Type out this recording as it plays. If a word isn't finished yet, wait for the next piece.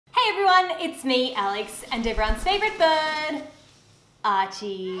everyone, it's me, Alex, and everyone's favourite bird,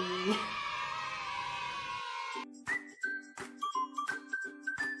 Archie.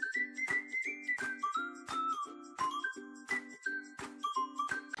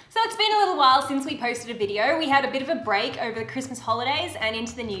 So it's been a little while since we posted a video. We had a bit of a break over the Christmas holidays and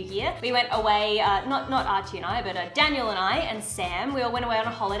into the new year. We went away, not Archie and I, but Daniel and I and Sam, we all went away on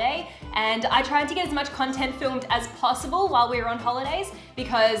a holiday, and I tried to get as much content filmed as possible while we were on holidays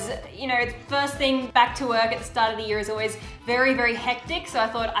because, you know, first thing back to work at the start of the year is always very, very hectic, so I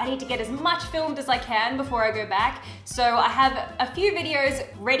thought I need to get as much filmed as I can before I go back. So I have a few videos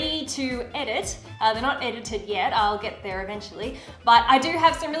ready to edit. They're not edited yet, I'll get there eventually, but I do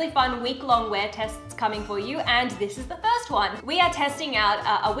have some really fun week-long wear tests coming for you, and this is the first one. We are testing out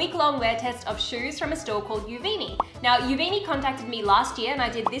a week-long wear test of shoes from a store called Youvimi. Now, Youvimi contacted me last year and I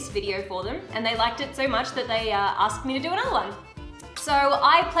did this video for them, and they liked it so much that they asked me to do another one. So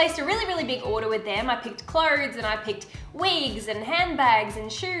I placed a really, really big order with them. I picked clothes and I picked wigs and handbags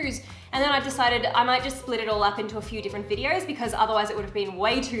and shoes, and then I decided I might just split it all up into a few different videos because otherwise it would have been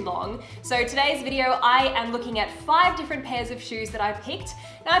way too long. So today's video, I am looking at 5 different pairs of shoes that I picked.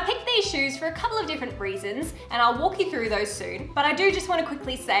 Now I picked these shoes for a couple of different reasons, and I'll walk you through those soon. But I do just want to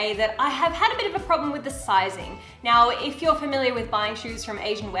quickly say that I have had a bit of a problem with the sizing. Now, if you're familiar with buying shoes from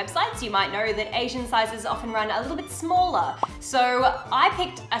Asian websites, you might know that Asian sizes often run a little bit smaller. So I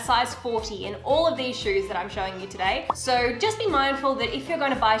picked a size 40 in all of these shoes that I'm showing you today. So just be mindful that if you're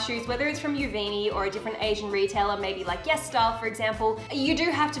going to buy shoes, whether it's from Youvimi or a different Asian retailer, maybe like Yes Style, for example, you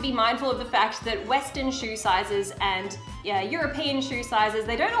do have to be mindful of the fact that Western shoe sizes and European shoe sizes,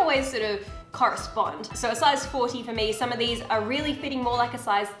 they don't always sort of correspond. So a size 40 for me, some of these are really fitting more like a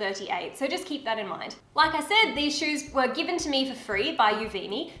size 38, so just keep that in mind. Like I said, these shoes were given to me for free by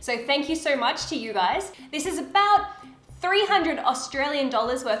Youvimi, so thank you so much to you guys. This is about 300 Australian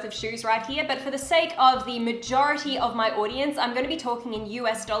dollars worth of shoes right here, but for the sake of the majority of my audience, I'm going to be talking in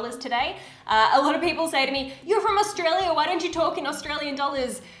US dollars today. A lot of people say to me, "You're from Australia, why don't you talk in Australian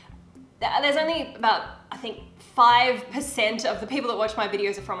dollars?" There's only about, I think, 5% of the people that watch my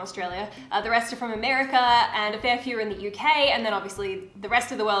videos are from Australia. The rest are from America, and a fair few are in the UK, and then obviously the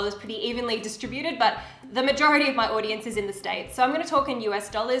rest of the world is pretty evenly distributed, but the majority of my audience is in the States. So I'm going to talk in US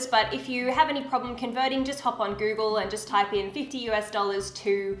dollars, but if you have any problem converting, just hop on Google and just type in 50 US dollars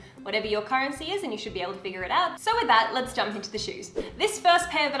to whatever your currency is, and you should be able to figure it out. So with that, let's jump into the shoes. This first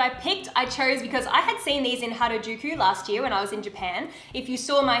pair that I picked, I chose because I had seen these in Harajuku last year when I was in Japan. If you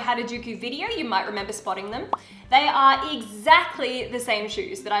saw my Harajuku video, you might remember spotting them. They are exactly the same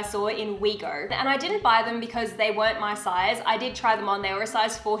shoes that I saw in WeGo, and I didn't buy them because they weren't my size. I did try them on, they were a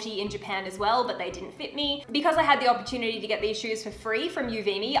size 40 in Japan as well, but they didn't fit me. Because I had the opportunity to get these shoes for free from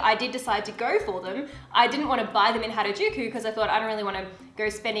Youvimi, I did decide to go for them. I didn't want to buy them in Harajuku because I thought I don't really want to go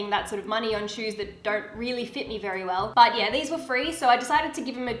spending that sort of money on shoes that don't really fit me very well. But yeah, these were free, so I decided to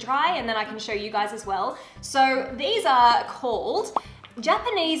give them a try, and then I can show you guys as well. So these are called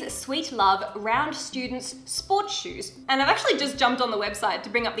Japanese Sweet Love Round Students Sports Shoes. And I've actually just jumped on the website to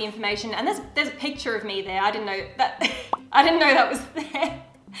bring up the information, and there's a picture of me there. I didn't know that I didn't know that was there.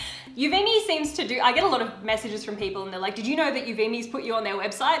 Youvimi seems to do, I get a lot of messages from people and they're like, "Did you know that Youvimi's put you on their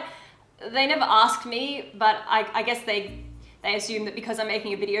website?" They never asked me, but I guess they assume that because I'm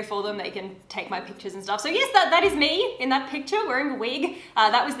making a video for them, they can take my pictures and stuff. So yes, that is me in that picture wearing a wig.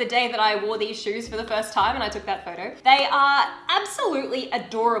 That was the day that I wore these shoes for the first time and I took that photo. They are absolutely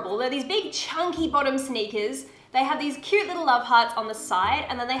adorable. They're these big chunky bottom sneakers. They have these cute little love hearts on the side,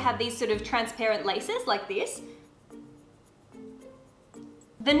 and then they have these sort of transparent laces like this.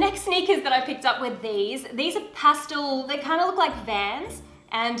 The next sneakers that I picked up were these. These are pastel, they kind of look like Vans,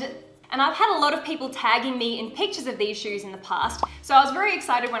 and I've had a lot of people tagging me in pictures of these shoes in the past, so I was very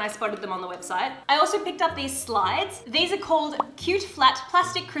excited when I spotted them on the website. I also picked up these slides. These are called Cute Flat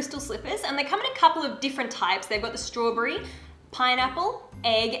Plastic Crystal Slippers, and they come in a couple of different types. They've got the strawberry, pineapple,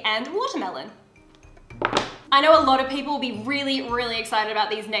 egg, and watermelon. I know a lot of people will be really, really excited about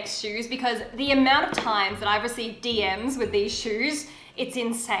these next shoes because the amount of times that I've received DMs with these shoes, it's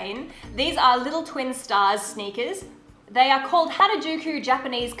insane. These are Little Twin Stars sneakers. They are called Harajuku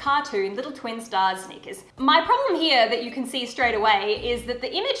Japanese Cartoon Little Twin Stars sneakers. My problem here that you can see straight away is that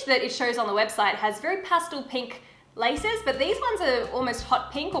the image that it shows on the website has very pastel pink laces, but these ones are almost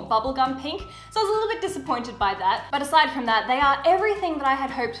hot pink or bubblegum pink, so I was a little bit disappointed by that. But aside from that, they are everything that I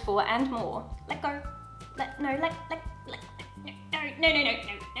had hoped for and more. Let go. No.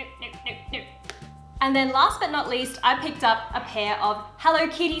 And then last but not least, I picked up a pair of Hello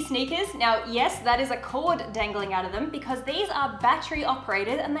Kitty sneakers. Now, yes, that is a cord dangling out of them because these are battery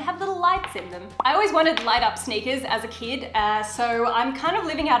operated and they have little lights in them. I always wanted light up sneakers as a kid, so I'm kind of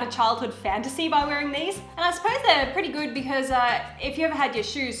living out a childhood fantasy by wearing these. And I suppose they're pretty good because if you ever had your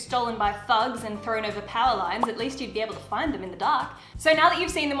shoes stolen by thugs and thrown over power lines, at least you'd be able to find them in the dark. So now that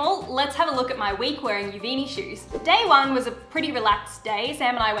you've seen them all, let's have a look at my week wearing Youvimi shoes. Day one was a pretty relaxed day.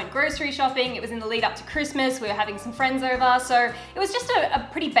 Sam and I went grocery shopping. It was in the lead up to Christmas. We were having some friends over, so it was just a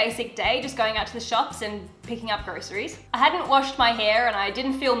pretty basic day, just going out to the shops and picking up groceries. I hadn't washed my hair and I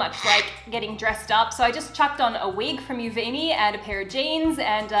didn't feel much like getting dressed up, so I just chucked on a wig from Youvimi and a pair of jeans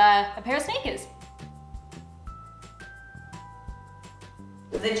and a pair of sneakers.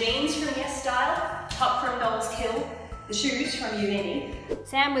 The jeans from Yes Style, top from Knowles Kill, the shoes from Youvimi.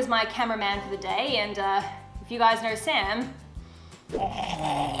 Sam was my cameraman for the day, and if you guys know Sam... Sam!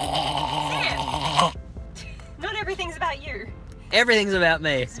 Not everything's about you. Everything's about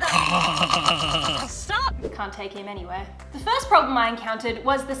me. Stop! Can't take him anywhere. The first problem I encountered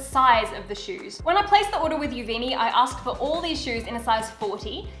was the size of the shoes. When I placed the order with Youvimi, I asked for all these shoes in a size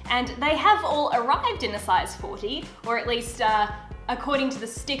 40, and they have all arrived in a size 40, or at least according to the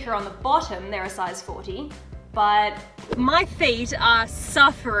sticker on the bottom, they're a size 40. But my feet are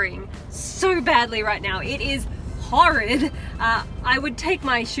suffering so badly right now. It is horrid. I would take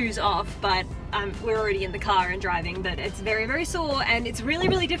my shoes off, but we're already in the car and driving, but it's very, very sore and it's really,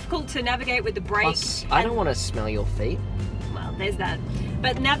 really difficult to navigate with the brake. Plus, I don't want to smell your feet. Well, there's that.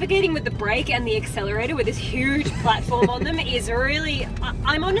 But navigating with the brake and the accelerator with this huge platform on them is really,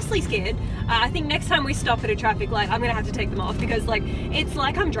 I'm honestly scared. I think next time we stop at a traffic light, I'm gonna have to take them off because like, it's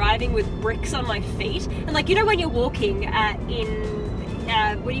like I'm driving with bricks on my feet. And like, you know when you're walking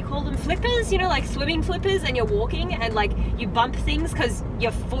what do you call them, flippers, you know, like swimming flippers, and you're walking and like you bump things because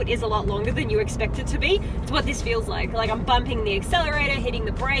your foot is a lot longer than you expect it to be. It's what this feels like I'm bumping the accelerator, hitting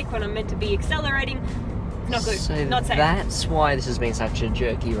the brake when I'm meant to be accelerating. Not good, so not safe. That's why this has been such a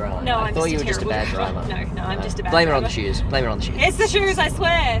jerky ride. No, I thought you were just a bad driver. No, I'm just a bad Blame driver. it on the shoes, blame it on the shoes. It's the shoes, I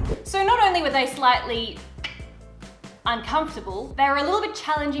swear. So not only were they slightly uncomfortable, they were a little bit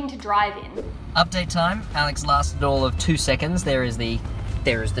challenging to drive in. Update time, Alex lasted all of 2 seconds. There is the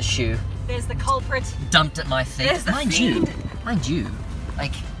shoe. There's the culprit. Dumped at my feet. There's the mind you,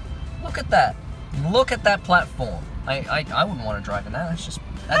 like, look at that. Look at that platform. I wouldn't want to drive in that.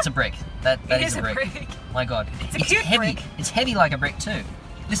 That's a brick. That is a brick. My God, it's cute heavy. brick. It's heavy like a brick too.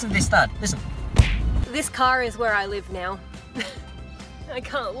 Listen to this thud. Listen. This car is where I live now. I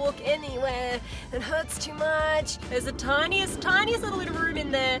can't walk anywhere. It hurts too much. There's the tiniest little bit of room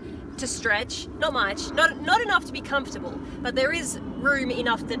in there to stretch. Not much. Not enough to be comfortable, but there is room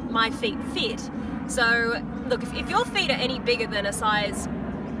enough that my feet fit. So look, if your feet are any bigger than a size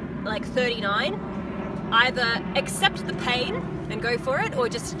like 39, either accept the pain and go for it, or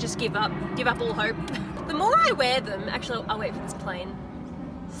just give up all hope. The more I wear them, actually I'll wait for this plane.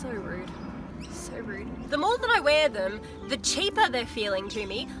 So rude. So rude. The more that I wear them, the cheaper they're feeling to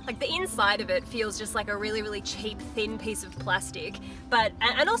me. Like the inside of it feels just like a really, really cheap, thin piece of plastic. But,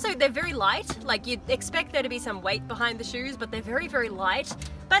 and also they're very light. Like you'd expect there to be some weight behind the shoes, but they're very, very light.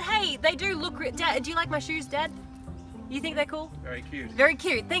 But hey, they do look, Dad, do you like my shoes, Dad? You think they're cool? Very cute. Very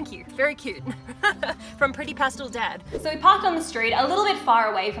cute, thank you. Very cute. From Pretty Pastel Dad. So we parked on the street a little bit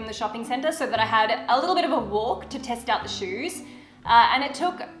far away from the shopping centre so that I had a little bit of a walk to test out the shoes. And it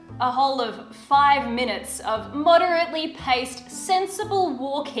took a whole of 5 minutes of moderately paced, sensible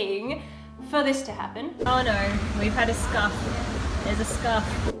walking for this to happen. Oh no, we've had a scuff. There's a scuff.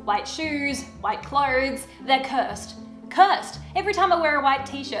 White shoes, white clothes, they're cursed. Cursed! Every time I wear a white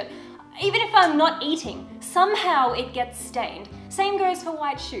t-shirt, even if I'm not eating, somehow it gets stained. Same goes for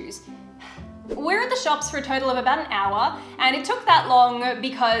white shoes. We're at the shops for a total of about an hour, and it took that long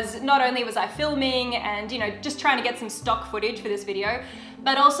because not only was I filming and, you know, just trying to get some stock footage for this video,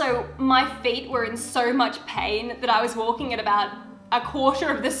 but also my feet were in so much pain that I was walking at about a quarter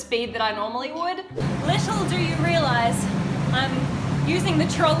of the speed that I normally would. Little do you realize I'm using the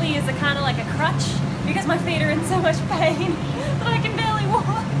trolley as a kind of like a crutch because my feet are in so much pain that I can barely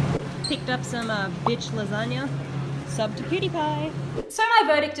walk. Picked up some bitch lasagna. Sub to PewDiePie. So my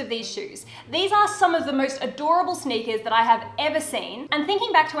verdict of these shoes. These are some of the most adorable sneakers that I have ever seen. And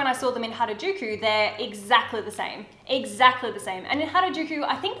thinking back to when I saw them in Harajuku, they're exactly the same. Exactly the same. And in Harajuku,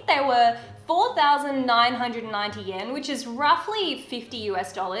 I think they were 4,990 yen, which is roughly $50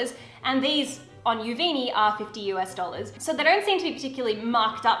 US. And these on Youvimi are $50 US. So they don't seem to be particularly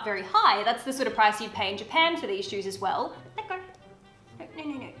marked up very high. That's the sort of price you'd pay in Japan for these shoes as well. Let go.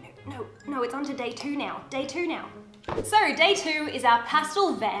 No, it's on to day 2 now. Day 2 now. So day 2 is our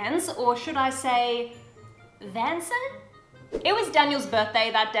Pastel Vans, or should I say Vanson? It was Daniel's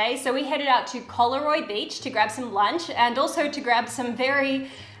birthday that day, so we headed out to Collaroy Beach to grab some lunch and also to grab some very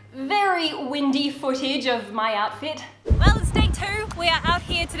windy footage of my outfit. Well, it's day 2. We are out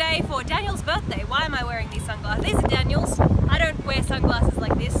here today for Daniel's birthday. Why am I wearing these sunglasses? These are Daniel's. I don't wear sunglasses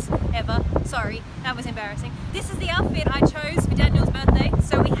like this, ever. Sorry, that was embarrassing. This is the outfit I chose for Daniel's birthday.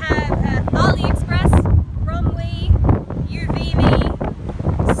 So we have AliExpress, Bromley,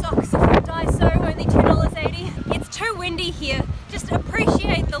 Youvimi, socks are from Daiso, only $2.80. It's too windy here. Just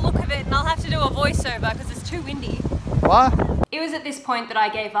appreciate the look of it, and I'll have to do a voiceover because it's too windy. What? It was at this point that I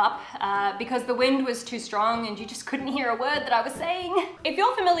gave up because the wind was too strong and you just couldn't hear a word that I was saying. If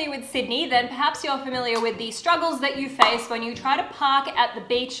you're familiar with Sydney, then perhaps you're familiar with the struggles that you face when you try to park at the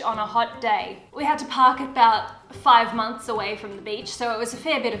beach on a hot day. We had to park about 5 months away from the beach, so it was a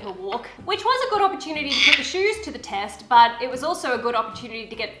fair bit of a walk, which was a good opportunity to put the shoes to the test, but it was also a good opportunity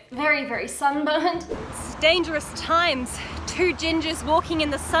to get very sunburned. It's dangerous times. 2 gingers walking in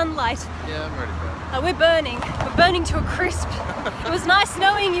the sunlight. Yeah, I'm ready for it. We're burning to a crisp. It was nice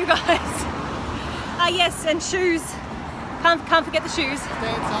knowing you guys. Yes, and shoes. Can't forget the shoes.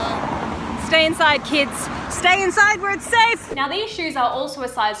 Stay inside. Stay inside, kids. Stay inside where it's safe. Now these shoes are also a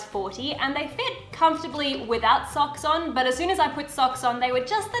size 40 and they fit comfortably without socks on, but as soon as I put socks on, they were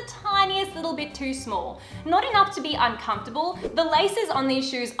just the tiniest little bit too small. Not enough to be uncomfortable. The laces on these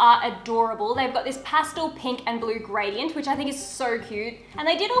shoes are adorable. They've got this pastel pink and blue gradient, which I think is so cute. And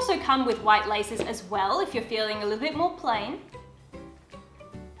they did also come with white laces as well, if you're feeling a little bit more plain.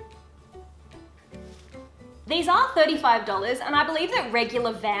 These are $35 and I believe that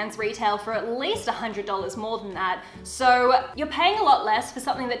regular Vans retail for at least $100 more than that. So you're paying a lot less for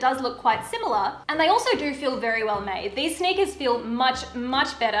something that does look quite similar, and they also do feel very well made. These sneakers feel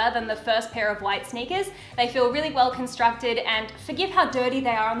much better than the first pair of white sneakers. They feel really well constructed, and forgive how dirty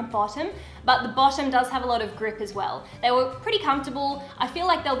they are on the bottom, but the bottom does have a lot of grip as well. They were pretty comfortable. I feel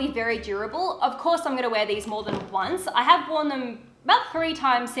like they'll be very durable. Of course, I'm gonna wear these more than once. I have worn them about 3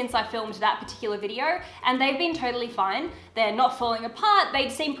 times since I filmed that particular video, and they've been totally fine. They're not falling apart, they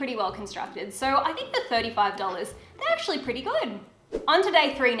seem pretty well constructed. So I think for $35, they're actually pretty good. On to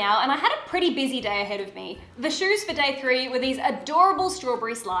day 3 now, and I had a pretty busy day ahead of me. The shoes for day 3 were these adorable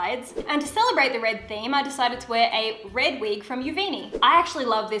strawberry slides, and to celebrate the red theme, I decided to wear a red wig from Youvimi. I actually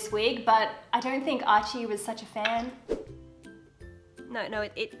love this wig, but I don't think Archie was such a fan. No,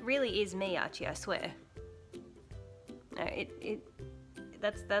 it really is me, Archie, I swear. No,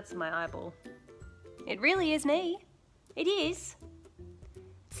 that's my eyeball. It really is me. It is.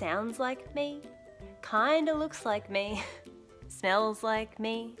 Sounds like me. Kinda looks like me. Smells like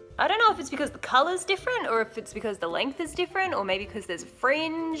me. I don't know if it's because the color's different, or if it's because the length is different, or maybe because there's a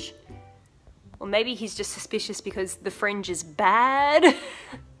fringe. Or maybe he's just suspicious because the fringe is bad.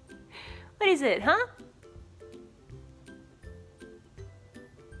 What is it, huh?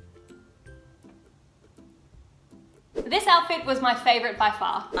 This outfit was my favorite by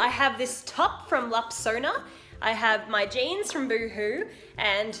far. I have this top from Lapsona, I have my jeans from Boohoo,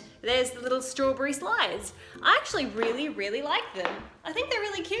 and there's the little strawberry slides. I actually really like them. I think they're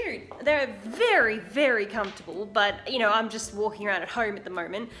really cute. They're very comfortable, but you know, I'm just walking around at home at the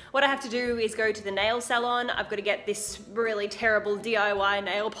moment. What I have to do is go to the nail salon. I've got to get this really terrible DIY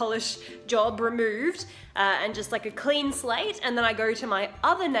nail polish job removed, and just like a clean slate, and then I go to my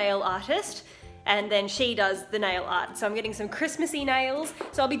other nail artist, and then she does the nail art. So I'm getting some Christmassy nails.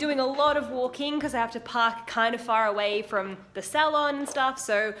 So I'll be doing a lot of walking because I have to park kind of far away from the salon and stuff.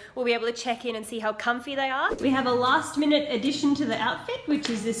 So we'll be able to check in and see how comfy they are. We have a last minute addition to the outfit,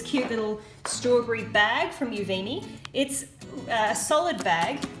 which is this cute little strawberry bag from Youvimi. It's a solid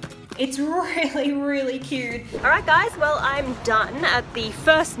bag. It's really cute. All right guys, well I'm done at the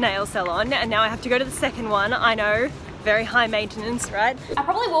first nail salon and now I have to go to the second one. I know, very high maintenance, right? I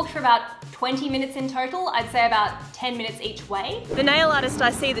probably walked for about 20 minutes in total. I'd say about 10 minutes each way. The nail artist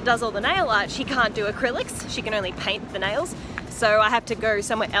I see that does all the nail art, she can't do acrylics. She can only paint the nails. So I have to go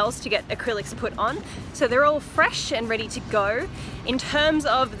somewhere else to get acrylics put on. So they're all fresh and ready to go. In terms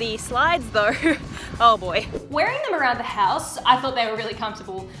of the slides though, oh boy. Wearing them around the house, I thought they were really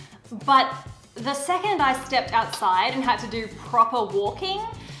comfortable. But the second I stepped outside and had to do proper walking,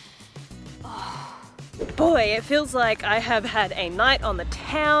 boy, it feels like I have had a night on the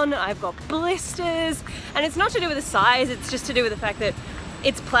town. I've got blisters, and it's not to do with the size, it's just to do with the fact that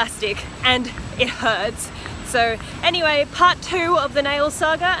it's plastic and it hurts. So anyway, part 2 of the nail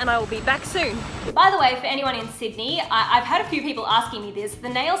saga, and I will be back soon. By the way, for anyone in Sydney, I've had a few people asking me this. The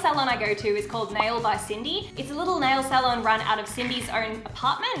nail salon I go to is called Nail by Cindy. It's a little nail salon run out of Cindy's own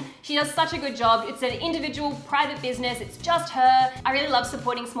apartment. She does such a good job. It's an individual private business. It's just her. I really love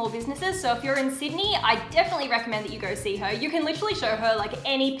supporting small businesses. So if you're in Sydney, I definitely recommend that you go see her. You can literally show her like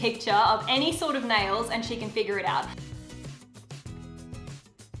any picture of any sort of nails and she can figure it out.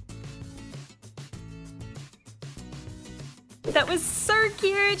 That was so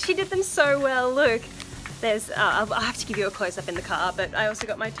cute. She did them so well. Look, there's, I'll have to give you a close-up in the car, but I also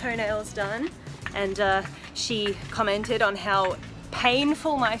got my toenails done. And she commented on how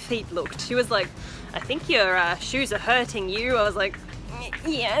painful my feet looked. She was like, I think your shoes are hurting you. I was like,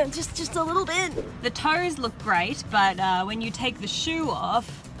 yeah, just a little bit. The toes look great, but when you take the shoe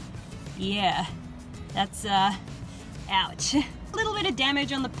off, yeah, that's, ouch. A little bit of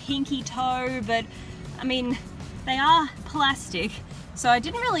damage on the pinky toe, but I mean, they are plastic, so I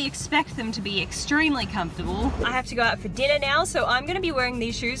didn't really expect them to be extremely comfortable. I have to go out for dinner now, so I'm gonna be wearing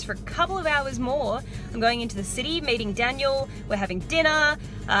these shoes for a couple of hours more. I'm going into the city, meeting Daniel, we're having dinner,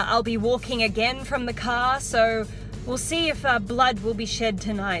 I'll be walking again from the car, so we'll see if blood will be shed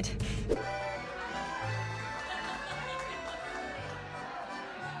tonight.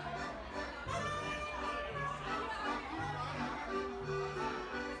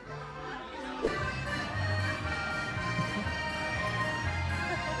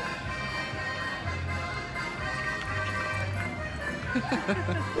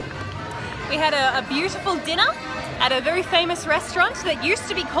 We had a beautiful dinner at a very famous restaurant that used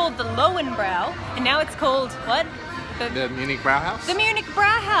to be called the Lowenbrau, and now it's called, what? The Munich Brauhaus? The Munich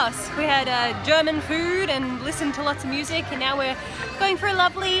Brauhaus. We had German food and listened to lots of music, and now we're going for a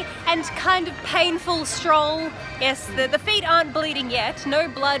lovely and kind of painful stroll. Yes, the feet aren't bleeding yet. No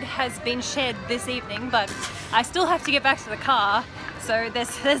blood has been shed this evening, but I still have to get back to the car, so there's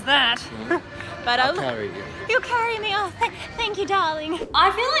that. Mm-hmm. But I'll carry you. You'll carry me. Oh, thank you, darling.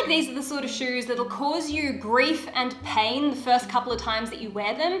 I feel like these are the sort of shoes that'll cause you grief and pain the first couple of times that you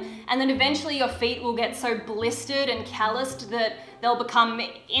wear them, and then eventually your feet will get so blistered and calloused that they'll become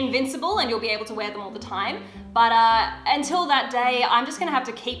invincible and you'll be able to wear them all the time. But until that day, I'm just gonna have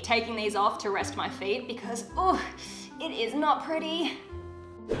to keep taking these off to rest my feet because, oh, it is not pretty.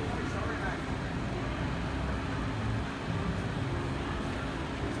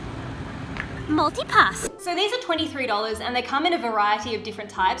 Multi-pass. So these are $23 and they come in a variety of different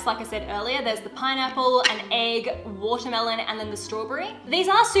types. Like I said earlier, there's the pineapple, an egg, watermelon, and then the strawberry. These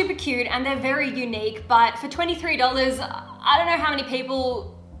are super cute and they're very unique, but for $23, I don't know how many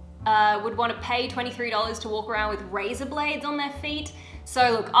people would want to pay $23 to walk around with razor blades on their feet.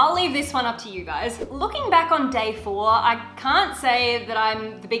 So look, I'll leave this one up to you guys. Looking back on day 4, I can't say that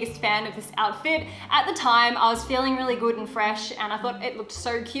I'm the biggest fan of this outfit. At the time, I was feeling really good and fresh and I thought it looked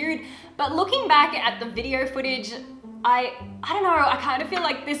so cute. But looking back at the video footage, I don't know, I kind of feel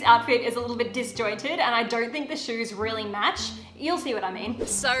like this outfit is a little bit disjointed and I don't think the shoes really match. You'll see what I mean.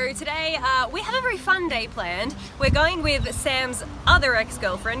 So today, we have a very fun day planned. We're going with Sam's other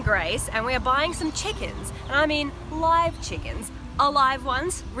ex-girlfriend, Grace, and we're buying some chickens. And I mean live chickens. Alive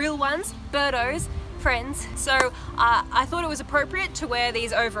ones, real ones, birdos, friends. So I thought it was appropriate to wear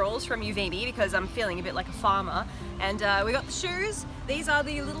these overalls from Youvimi because I'm feeling a bit like a farmer. And we got the shoes. These are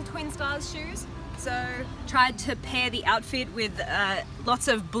the little Twin Stars shoes. So tried to pair the outfit with lots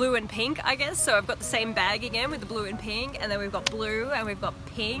of blue and pink, I guess. So I've got the same bag again with the blue and pink, and then we've got blue and we've got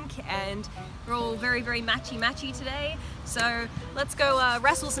pink, and we're all very, very matchy-matchy today. So let's go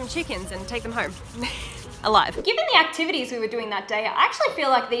wrestle some chickens and take them home. Alive. Given the activities we were doing that day, I actually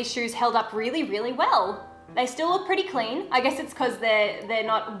feel like these shoes held up really, really well. They still look pretty clean. I guess it's because they're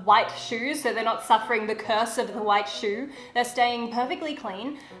not white shoes, so they're not suffering the curse of the white shoe. They're staying perfectly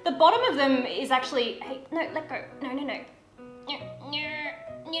clean. The bottom of them is actually, hey, no, let go. No.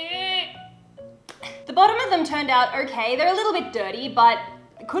 The bottom of them turned out okay. They're a little bit dirty, but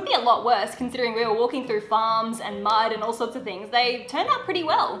it could be a lot worse considering we were walking through farms and mud and all sorts of things. They turned out pretty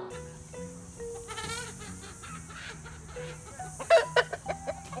well.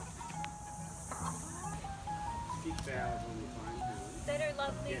 They don't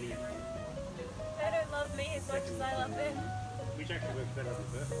love me. They don't love me as much as I love them. Which actually works better than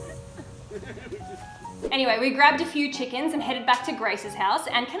the first one. Anyway, we grabbed a few chickens and headed back to Grace's house,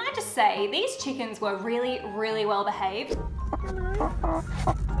 and can I just say, these chickens were really, really well behaved. Hello.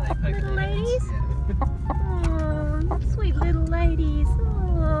 Little ladies. Oh, sweet little ladies.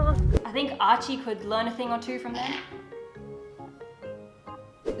 Oh. I think Archie could learn a thing or two from them.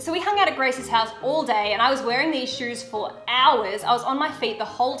 So we hung out at Grace's house all day and I was wearing these shoes for hours. I was on my feet the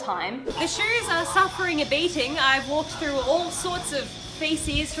whole time. The shoes are suffering a beating. I've walked through all sorts of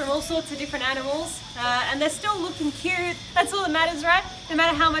feces from all sorts of different animals and they're still looking cute. That's all that matters, right? No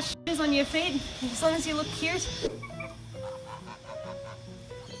matter how much shit is on your feet, as long as you look cute.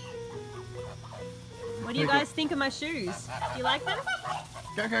 What do you guys think of my shoes? Do you like them?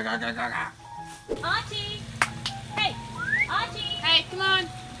 Go, go, go, go, go, go. Archie! Hey! Archie! Hey, come on.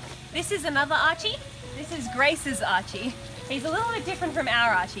 This is another Archie. This is Grace's Archie. He's a little bit different from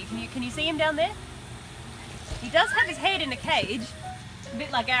our Archie. Can you see him down there? He does have his head in a cage, a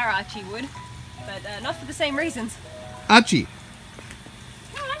bit like our Archie would, but not for the same reasons. Archie.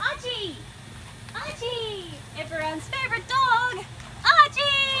 Archie! Archie! Everyone's favorite dog!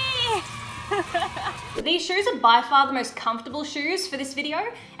 Archie! These shoes are by far the most comfortable shoes for this video,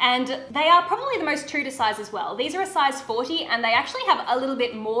 and they are probably the most true to size as well. These are a size 40 and they actually have a little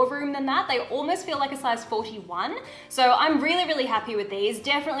bit more room than that. They almost feel like a size 41. So I'm really, really happy with these.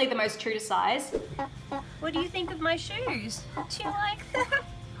 Definitely the most true to size. What do you think of my shoes? Do you like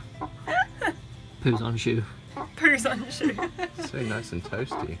them? Poo's on shoe. Poo's on shoe. So nice and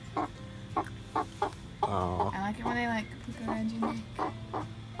toasty. Oh. I like it when they like poop around your neck.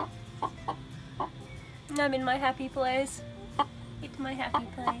 I'm in my happy place. It's my happy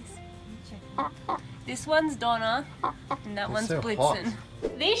place. This one's Donna, and that one's so Blitzen. hot.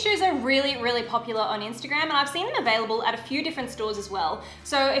 These shoes are really, really popular on Instagram, and I've seen them available at a few different stores as well.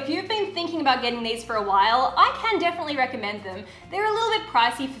 So if you've been thinking about getting these for a while, I can definitely recommend them. They're a little bit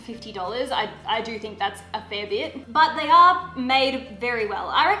pricey for $50. I do think that's a fair bit, but they are made very well.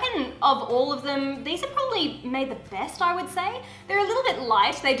 I reckon of all of them, these are probably made the best, I would say. They're a little bit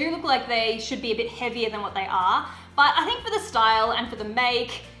light. They do look like they should be a bit heavier than what they are, but I think for the style and for the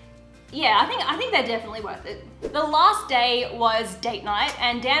make, yeah, I think they're definitely worth it. The last day was date night,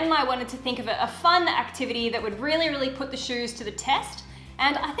 and Dan and I wanted to think of a fun activity that would really, really put the shoes to the test,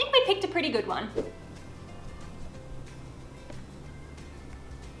 and I think we picked a pretty good one.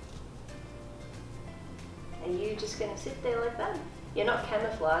 Are you just gonna sit there like that? You're not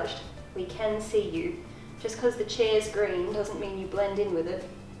camouflaged. We can see you. Just because the chair's green doesn't mean you blend in with it.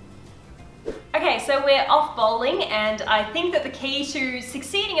 Okay, so we're off bowling, and I think that the key to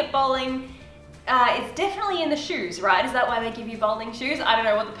succeeding at bowling is definitely in the shoes, right? Is that why they give you bowling shoes? I don't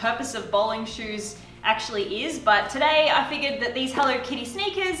know what the purpose of bowling shoes actually is, but today I figured that these Hello Kitty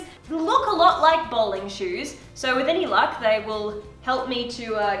sneakers look a lot like bowling shoes, so with any luck they will help me to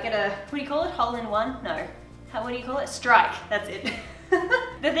get a, what do you call it, hole in one? No, what do you call it? Strike, that's it.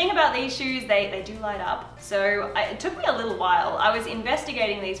 The thing about these shoes, they do light up. So it took me a little while. I was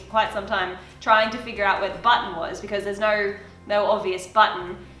investigating these for quite some time, trying to figure out where the button was because there's no obvious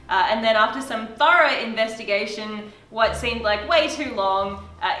button. And then after some thorough investigation, what seemed like way too long,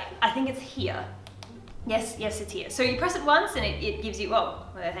 I think it's here. Yes, it's here. So you press it once and it gives you, oh,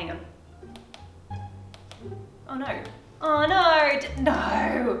 hang on. Oh no. Oh no,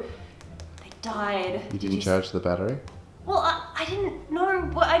 no. They died. You didn't charge the battery? Well, I didn't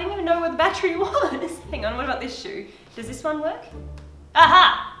know, I didn't even know where the battery was. Hang on, what about this shoe? Does this one work?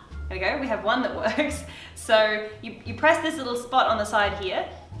 Aha! There we go, we have one that works. So you press this little spot on the side here,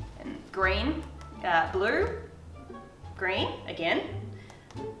 and green, blue, green again,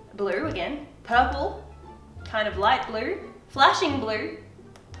 blue again, purple, kind of light blue, flashing blue,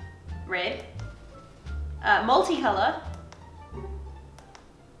 red, multicolor,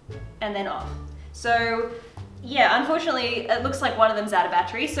 and then off. So, yeah, unfortunately, it looks like one of them's out of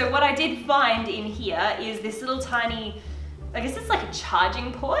battery. So what I did find in here is this little tiny, I guess it's like a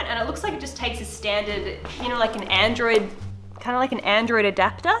charging port, and it looks like it just takes a standard, you know, like an Android, kind of like an Android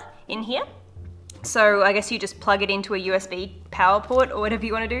adapter in here. So I guess you just plug it into a USB power port or whatever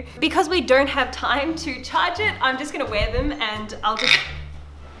you want to do. Because we don't have time to charge it, I'm just gonna wear them and I'll just,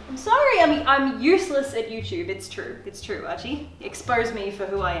 I'm sorry, I'm useless at YouTube. It's true, Archie. Expose me for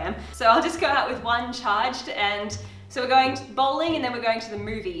who I am. So I'll just go out with one charged, and so we're going to bowling and then we're going to the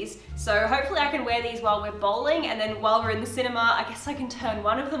movies. So hopefully I can wear these while we're bowling, and then while we're in the cinema, I guess I can turn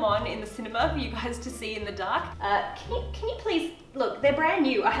one of them on in the cinema for you guys to see in the dark. Can you please, look, they're brand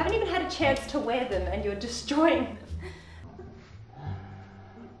new. I haven't even had a chance to wear them and you're destroying them.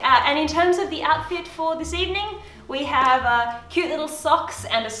 And in terms of the outfit for this evening, we have cute little socks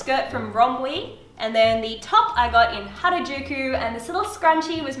and a skirt from Romwe, and then the top I got in Harajuku, and this little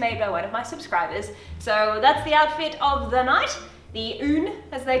scrunchie was made by one of my subscribers. So that's the outfit of the night, the une,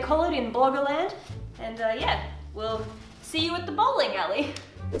 as they call it in Bloggerland. And yeah, we'll see you at the bowling alley.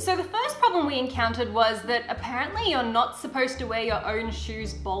 So the first problem we encountered was that apparently you're not supposed to wear your own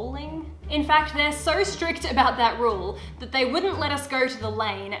shoes bowling. In fact, they're so strict about that rule that they wouldn't let us go to the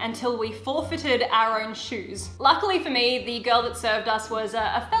lane until we forfeited our own shoes. Luckily for me, the girl that served us was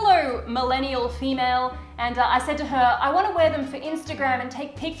a fellow millennial female, and I said to her, I want to wear them for Instagram and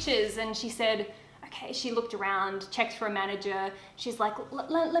take pictures, and she said, okay. She looked around, checked for a manager, she's like,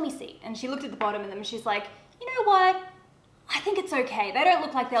 let me see. And she looked at the bottom of them and she's like, you know what? I think it's okay. They don't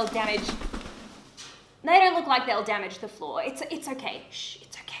look like they'll damage the floor. It's okay. Shh,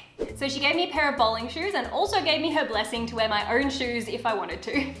 it's okay. So she gave me a pair of bowling shoes and also gave me her blessing to wear my own shoes if I wanted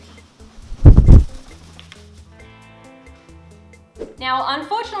to. Now,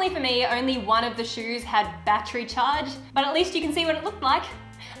 unfortunately for me, only one of the shoes had battery charge, but at least you can see what it looked like.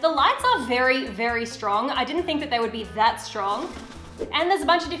 The lights are very, very strong. I didn't think that they would be that strong. And there's a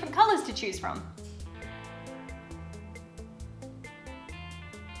bunch of different colors to choose from.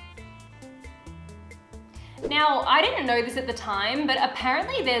 Now, I didn't know this at the time, but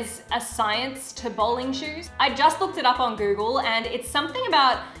apparently there's a science to bowling shoes. I just looked it up on Google and it's something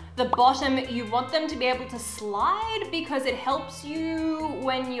about the bottom, you want them to be able to slide because it helps you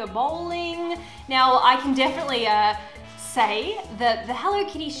when you're bowling. Now, I can definitely say that the Hello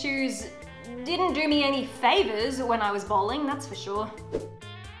Kitty shoes didn't do me any favors when I was bowling, that's for sure.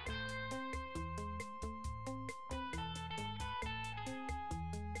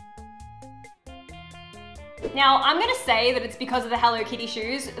 Now, I'm gonna say that it's because of the Hello Kitty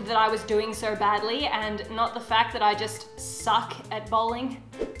shoes that I was doing so badly and not the fact that I just suck at bowling.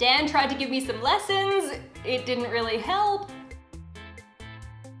 Dan tried to give me some lessons, it didn't really help.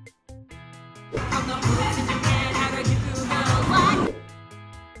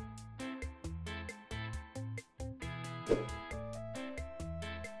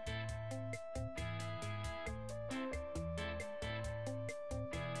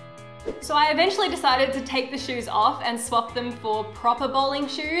 So I eventually decided to take the shoes off and swap them for proper bowling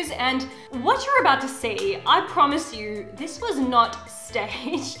shoes, and what you're about to see, I promise you, this was not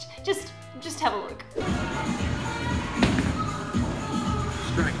staged. Just have a look.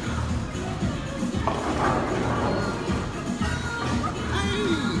 Strike.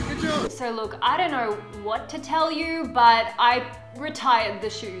 Hey, good job. So look, I don't know what to tell you, but I retired the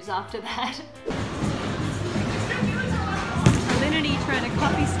shoes after that. Trying to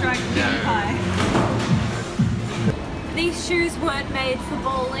copy strike pie. These shoes weren't made for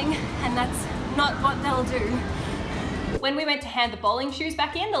bowling, and that's not what they'll do. When we went to hand the bowling shoes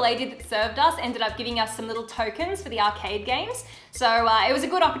back in, the lady that served us ended up giving us some little tokens for the arcade games. So it was a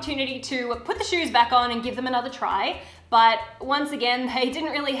good opportunity to put the shoes back on and give them another try. But once again, they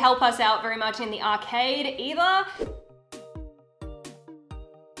didn't really help us out very much in the arcade either.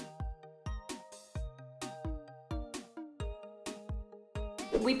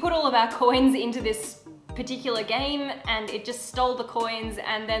 We put all of our coins into this particular game and it just stole the coins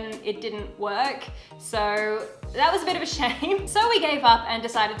and then it didn't work. So that was a bit of a shame. So we gave up and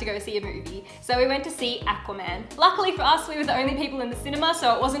decided to go see a movie. So we went to see Aquaman. Luckily for us, we were the only people in the cinema,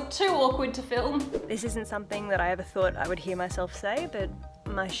 so it wasn't too awkward to film. This isn't something that I ever thought I would hear myself say, but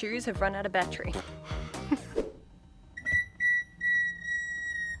my shoes have run out of battery.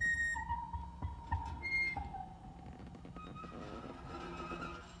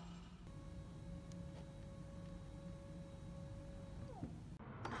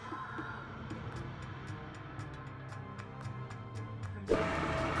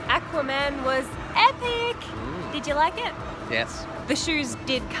 Aquaman was epic! Did you like it? Yes. The shoes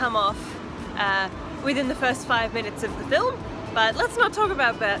did come off within the first 5 minutes of the film, but let's not talk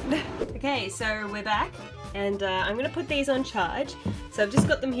about that. Okay, so we're back, and I'm gonna put these on charge. So I've just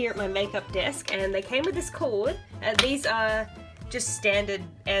got them here at my makeup desk, and they came with this cord. These are just standard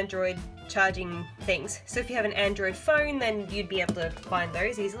Android charging things. So if you have an Android phone, then you'd be able to find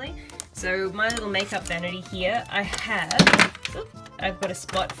those easily. So my little makeup vanity here, I've got a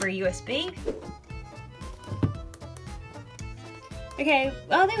spot for a USB. Okay,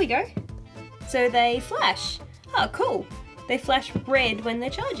 oh there we go. So they flash. Oh cool. They flash red when they're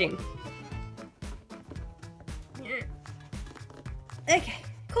charging. Okay,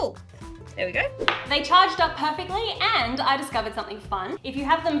 cool. There we go. They charged up perfectly, and I discovered something fun. If you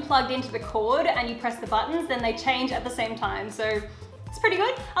have them plugged into the cord and you press the buttons, then they change at the same time. So it's pretty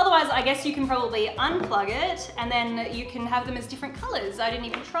good. Otherwise, I guess you can probably unplug it and then you can have them as different colors. I didn't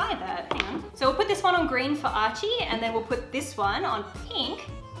even try that. Hang on. So we'll put this one on green for Archie, and then we'll put this one on pink,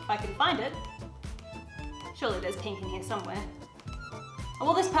 if I can find it. Surely there's pink in here somewhere.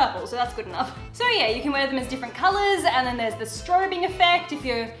 Well, there's purple, so that's good enough. So yeah, you can wear them as different colors, and then there's the strobing effect if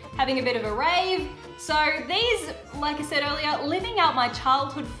you're having a bit of a rave. So these, like I said earlier, living out my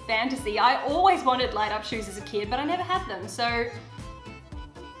childhood fantasy. I always wanted light up shoes as a kid, but I never had them, so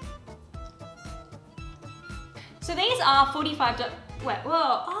these are $45. Wait,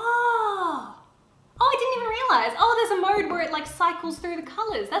 whoa, oh, I didn't even realize. Oh, there's a mode where it like cycles through the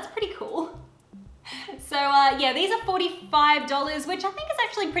colors. That's pretty cool. So yeah, these are $45, which I think is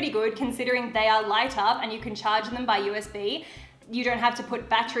actually pretty good considering they are light up and you can charge them by USB. You don't have to put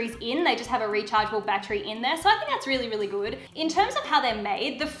batteries in, they just have a rechargeable battery in there. So I think that's really, really good. In terms of how they're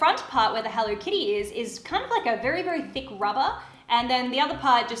made, the front part where the Hello Kitty is kind of like a very, very thick rubber. And then the other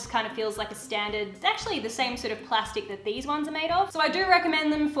part just kind of feels like a standard, actually the same sort of plastic that these ones are made of. So I do recommend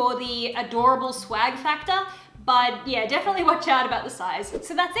them for the adorable swag factor, but yeah, definitely watch out about the size.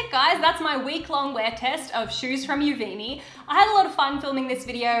 So that's it guys, that's my week-long wear test of shoes from Youvimi. I had a lot of fun filming this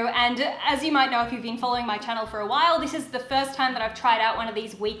video, and as you might know if you've been following my channel for a while, this is the first time that I've tried out one of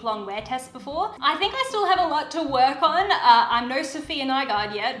these week-long wear tests before. I think I still have a lot to work on. I'm no Safiya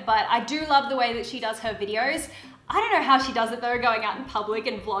Nygaard yet, but I do love the way that she does her videos. I don't know how she does it though, going out in public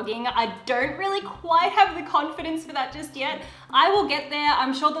and vlogging. I don't really quite have the confidence for that just yet. I will get there.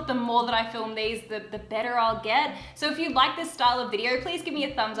 I'm sure that the more that I film these, the better I'll get. So if you like this style of video, please give me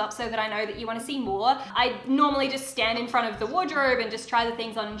a thumbs up so that I know that you want to see more. I normally just stand in front of the wardrobe and just try the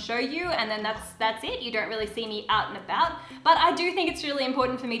things on and show you, and then that's it. You don't really see me out and about. But I do think it's really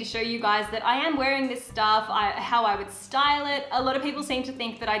important for me to show you guys that I am wearing this stuff, how I would style it. A lot of people seem to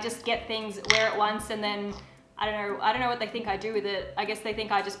think that I just get things, wear it once, and then I don't know what they think I do with it. I guess they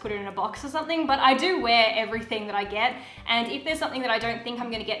think I just put it in a box or something, but I do wear everything that I get. And if there's something that I don't think I'm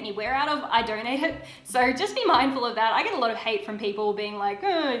gonna get any wear out of, I donate it. So just be mindful of that. I get a lot of hate from people being like,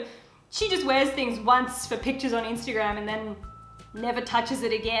 oh, she just wears things once for pictures on Instagram and then never touches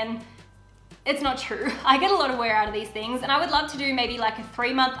it again. It's not true. I get a lot of wear out of these things, and I would love to do maybe like a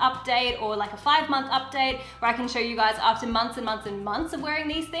 3-month update or like a 5-month update where I can show you guys after months and months and months of wearing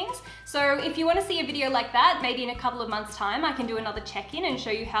these things. So if you want to see a video like that, maybe in a couple of months time, I can do another check-in and show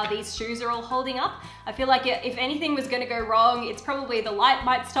you how these shoes are all holding up. I feel like if anything was going to go wrong, it's probably the light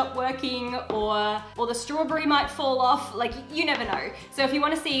might stop working or the strawberry might fall off. Like, you never know. So if you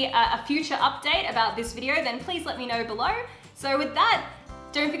want to see a future update about this video, then please let me know below. So with that,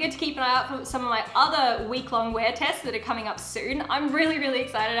 don't forget to keep an eye out for some of my other week-long wear tests that are coming up soon. I'm really, really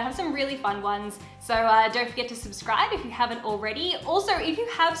excited. I have some really fun ones. So don't forget to subscribe if you haven't already. Also, if you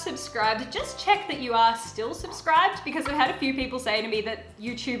have subscribed, just check that you are still subscribed, because I've had a few people say to me that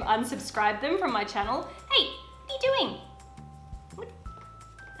YouTube unsubscribed them from my channel. Hey, what are you doing? What?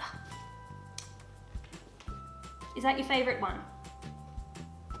 Is that your favorite one?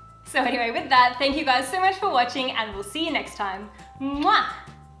 So anyway, with that, thank you guys so much for watching, and we'll see you next time. Mwah!